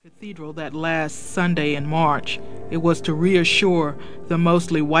Cathedral that last Sunday in March, it was to reassure the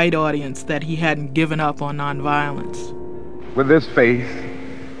mostly white audience that he hadn't given up on nonviolence. With this faith,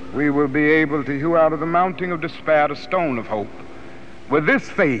 we will be able to hew out of the mountain of despair a stone of hope. With this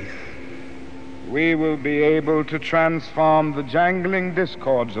faith, we will be able to transform the jangling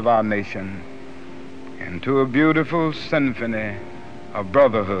discords of our nation into a beautiful symphony of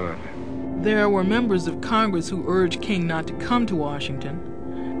brotherhood. There were members of Congress who urged King not to come to Washington.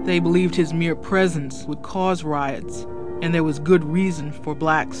 They believed his mere presence would cause riots, and there was good reason for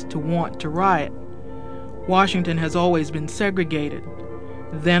blacks to want to riot. Washington has always been segregated.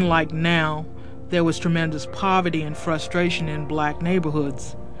 Then, like now, there was tremendous poverty and frustration in black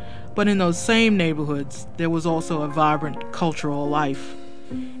neighborhoods. But in those same neighborhoods, there was also a vibrant cultural life.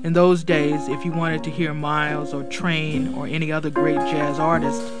 In those days, if you wanted to hear Miles or Train or any other great jazz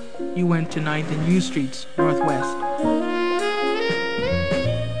artist, you went to 9th and U Streets, Northwest.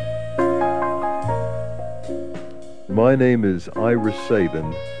 My name is Ira Sabin.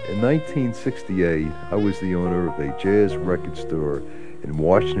 In 1968, I was the owner of a jazz record store in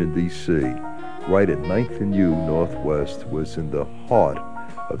Washington, D.C. Right at 9th and U Northwest was in the heart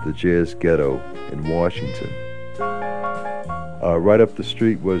of the jazz ghetto in Washington. Right up the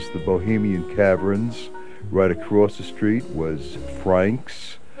street was the Bohemian Caverns. Right across the street was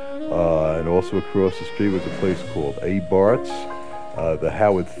Frank's. And also across the street was a place called A. Bart's. The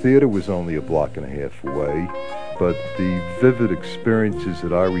Howard Theater was only a block and a half away. But the vivid experiences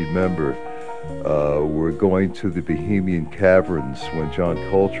that I remember were going to the Bohemian Caverns when John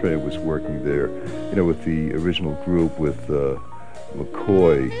Coltrane was working there, with the original group with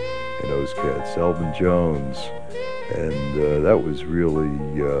McCoy and those cats, Elvin Jones. And that was really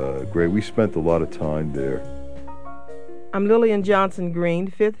great. We spent a lot of time there. I'm Lillian Johnson Green,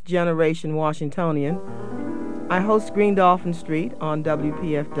 fifth generation Washingtonian. I host Green Dolphin Street on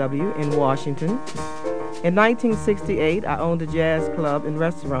WPFW in Washington. In 1968, I owned a jazz club and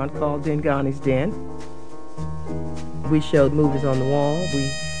restaurant called Dengani's Den. We showed movies on the wall.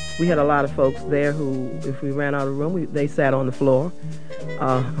 We had a lot of folks there who, if we ran out of room, they sat on the floor.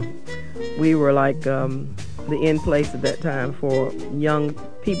 We were like the in place at that time for young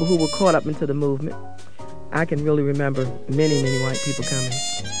people who were caught up into the movement. I can really remember many, many white people coming.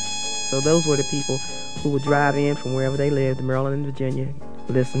 So those were the people who would drive in from wherever they lived, Maryland and Virginia,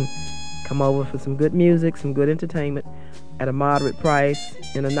 listen, come over for some good music, some good entertainment at a moderate price,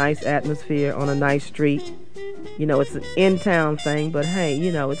 in a nice atmosphere, on a nice street. It's an in-town thing, but hey,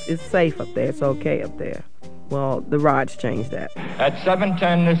 it's safe up there. It's okay up there. Well, the riots changed that. At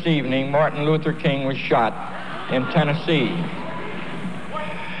 7:10 this evening, Martin Luther King was shot in Tennessee.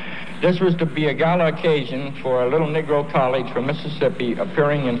 This was to be a gala occasion for a little Negro college from Mississippi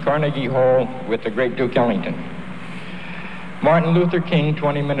appearing in Carnegie Hall with the great Duke Ellington. Martin Luther King,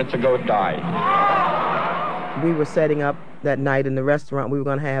 20 minutes ago, died. We were setting up that night in the restaurant. We were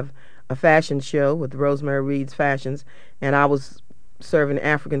going to have a fashion show with Rosemary Reed's Fashions, and I was serving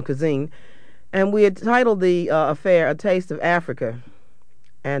African cuisine. And we had titled the affair, A Taste of Africa.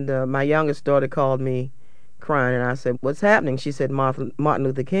 And my youngest daughter called me crying, and I said, "What's happening?" She said, Martin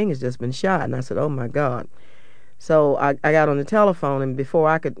Luther King has just been shot. And I said, "Oh, my God." So I got on the telephone, and before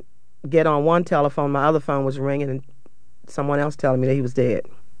I could get on one telephone, my other phone was ringing, and someone else telling me that he was dead.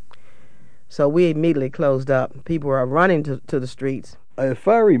 So we immediately closed up. People were running to the streets. If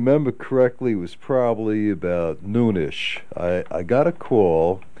I remember correctly, it was probably about noonish. I got a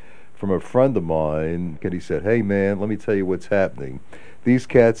call from a friend of mine, and he said, "Hey, man, let me tell you what's happening. These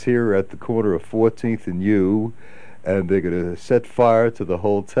cats here are at the corner of 14th and U, and they're going to set fire to the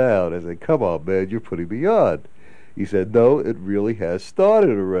whole town." I said, "Come on, man, you're putting me on." He said, "No, it really has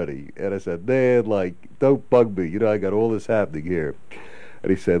started already." And I said, "Man, don't bug me. I got all this happening here." And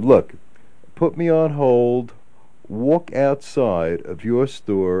he said, "Look, put me on hold, walk outside of your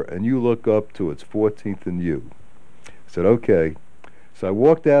store, and you look up towards 14th and U." I said, "Okay." So I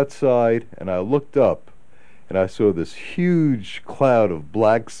walked outside, and I looked up, and I saw this huge cloud of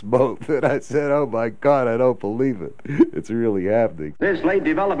black smoke, and I said, "Oh my God, I don't believe it. It's really happening." This late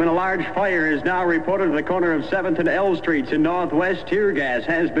development, a large fire is now reported at the corner of 7th and L Streets in Northwest. Tear gas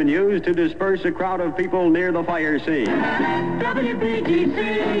has been used to disperse a crowd of people near the fire scene.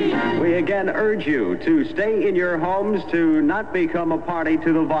 WBGC. We again urge you to stay in your homes, to not become a party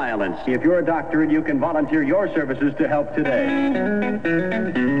to the violence. If you're a doctor, you can volunteer your services to help today.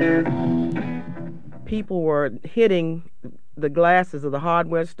 People were hitting the glasses of the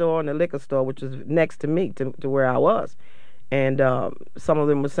hardware store and the liquor store, which was next to me, to where I was. And some of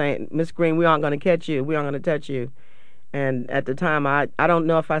them were saying, "Miss Green, we aren't going to catch you. We aren't going to touch you." And at the time, I don't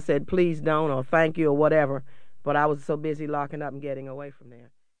know if I said please don't or thank you or whatever, but I was so busy locking up and getting away from there.